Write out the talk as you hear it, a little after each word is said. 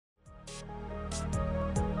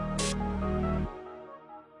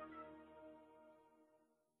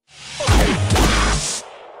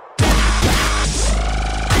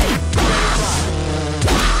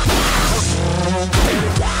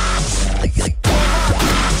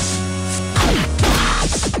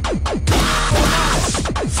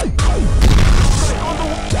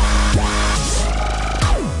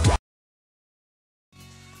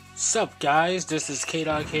Sup guys, this is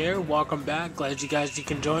K-Dog here. Welcome back. Glad you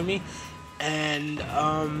can join me. And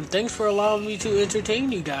thanks for allowing me to entertain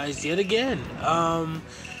you guys yet again.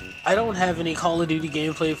 I don't have any Call of Duty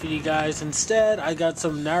gameplay for you guys. Instead, I got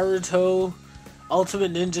some Naruto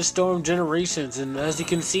Ultimate Ninja Storm Generations. And as you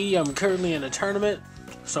can see, I'm currently in a tournament.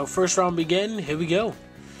 So first round begin. Here we go.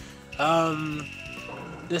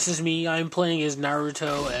 This is me. I'm playing as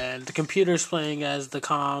Naruto, and the computer's playing as the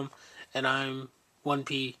Com, and I'm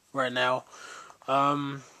 1P right now.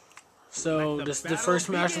 So this is the first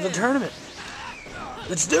match of the tournament.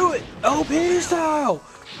 Let's do it! OP style!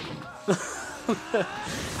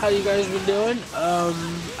 How you guys been doing?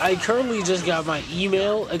 I currently just got my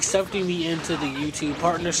email accepting me into the YouTube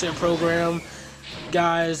partnership program.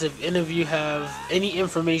 Guys, if any of you have any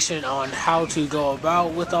information on how to go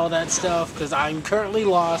about with all that stuff, because I'm currently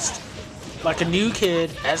lost like a new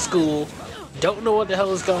kid at school, don't know what the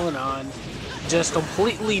hell is going on, just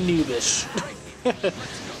completely noobish.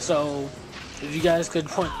 So, if you guys could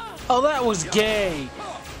point... Oh, that was gay!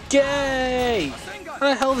 Gay! How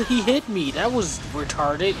the hell did he hit me? That was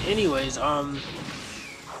retarded. Anyways,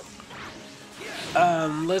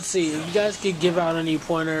 let's see. If you guys could give out any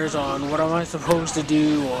pointers on what am I supposed to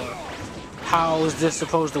do, or how is this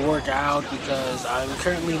supposed to work out, because I'm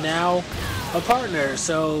currently now a partner,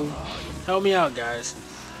 so help me out, guys.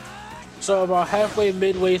 So about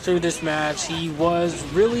midway through this match, he was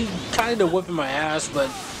really kind of whipping my ass,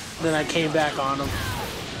 but then I came back on him.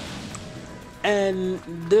 And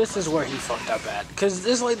this is where he fucked up at, because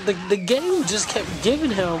it's like the game just kept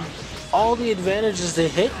giving him all the advantages to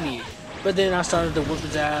hit me, but then I started to whip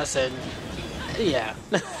his ass, and yeah,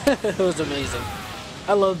 it was amazing.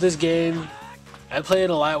 I love this game. I play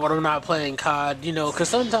it a lot when I'm not playing COD, you know, because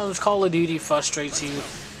sometimes Call of Duty frustrates you,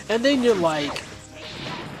 and then you're like,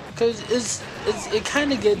 because it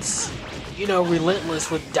kind of gets, you know,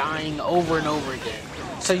 relentless with dying over and over again.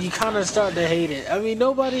 So you kind of start to hate it. I mean,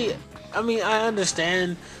 I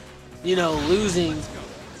understand, you know, losing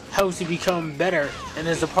helps you become better and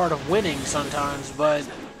is a part of winning sometimes, but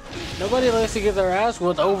nobody likes to get their ass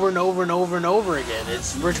whooped over and over and over and over again.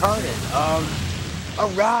 It's retarded.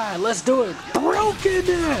 Alright, let's do it.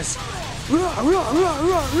 Brokenness!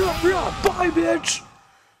 Bye, bitch!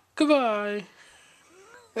 Goodbye.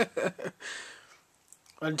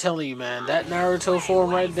 I'm telling you, man, that Naruto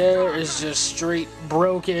form right there is just straight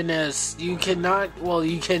brokenness. You cannot, well,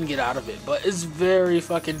 you can get out of it, but it's very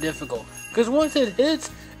fucking difficult. Because once it hits,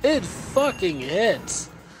 it fucking hits.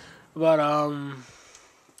 But,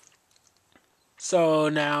 so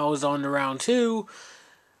now it's on to round 2.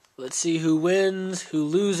 Let's see who wins, who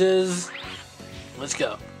loses. Let's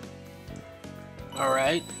go.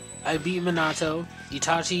 Alright, I beat Minato.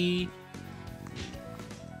 Itachi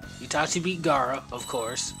beat Gaara, of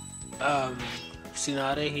course.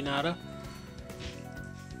 Hinata.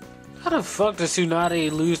 How the fuck does Tsunade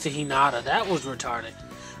lose to Hinata? That was retarded.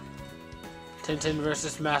 Tenten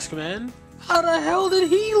versus Mask Man. How the hell did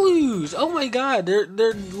he lose? Oh my god,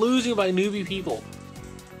 they're losing by newbie people.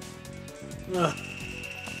 Ugh.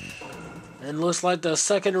 And looks like the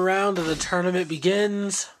second round of the tournament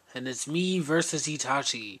begins, and it's me versus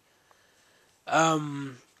Itachi. I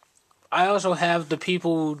also have the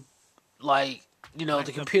people, like, you know,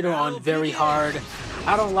 the computer on very hard.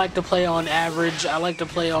 I don't like to play on average. I like to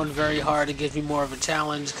play on very hard. It gives me more of a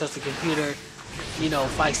challenge because the computer, you know,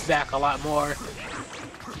 fights back a lot more.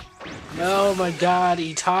 Oh my god,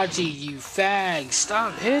 Itachi, you fag.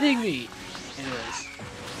 Stop hitting me. Anyways,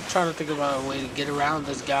 I'm trying to think about a way to get around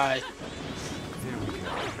this guy.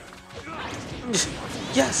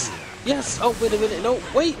 Yes! Yes! Oh, wait a minute. No,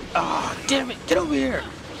 wait! Ah, oh, damn it! Get over here!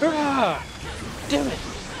 Ah, damn it!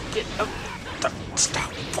 Get up!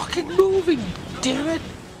 Stop fucking moving! Damn it!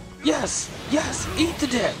 Yes! Yes! Eat the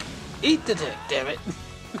dick! Eat the dick! Damn it!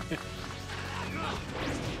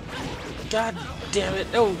 God damn it!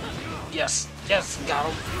 Oh! Yes! Yes! Got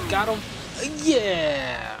him! Got him!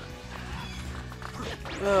 Yeah!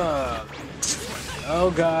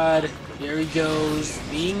 Oh god! Here he goes!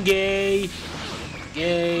 Being gay!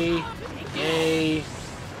 Gay! Gay!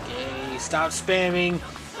 Gay! Stop spamming!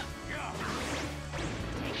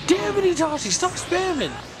 Damn it, Itachi! Stop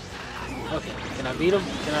spamming! Okay, can I beat him?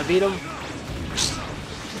 Can I beat him?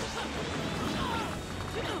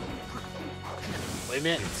 Wait a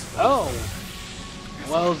minute. Oh.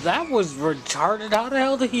 Well, that was retarded. How the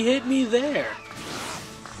hell did he hit me there?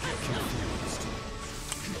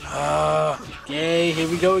 Gay. Here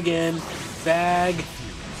we go again. Bag.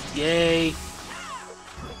 Gay.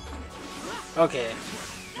 Okay.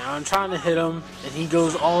 Now I'm trying to hit him, and he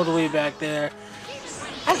goes all the way back there.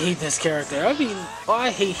 I hate this character. I mean,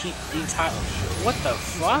 I hate what the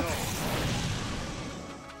fuck?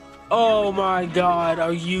 Oh my god,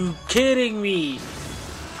 are you kidding me?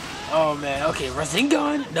 Oh man, okay,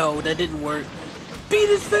 Rasengan? No, that didn't work. Beat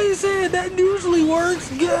his face in! That usually works!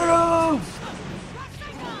 Get him!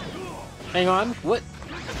 Hang on, what?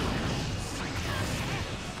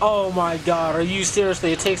 Oh my god, are you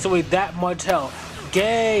seriously? It takes away that much health.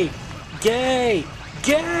 Gay! Gay!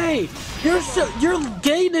 Gay! Your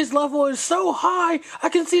gayness level is so high, I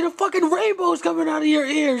can see the fucking rainbows coming out of your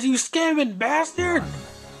ears, you scamming bastard!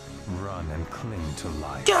 Run and cling to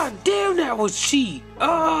life. God damn, that was cheat!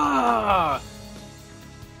 Ah!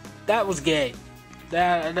 That was gay.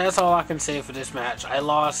 That's all I can say for this match. I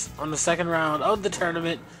lost on the second round of the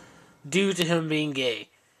tournament due to him being gay.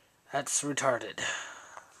 That's retarded.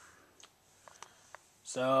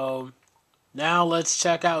 So, now let's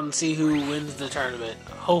check out and see who wins the tournament.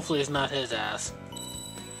 Hopefully it's not his ass.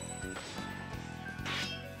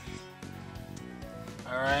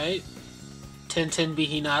 Alright. Tintin B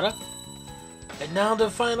Hinata. And now the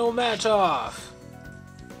final match off.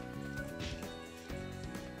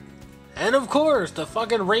 And of course, the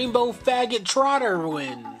fucking Rainbow Faggot Trotter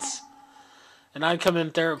wins. And I come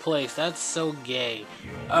in third place. That's so gay.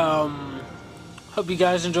 Hope you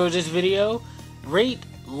guys enjoyed this video. Rate,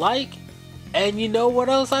 like, and you know what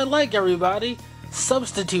else I like, everybody?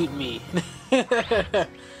 Substitute me.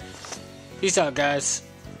 Peace out, guys.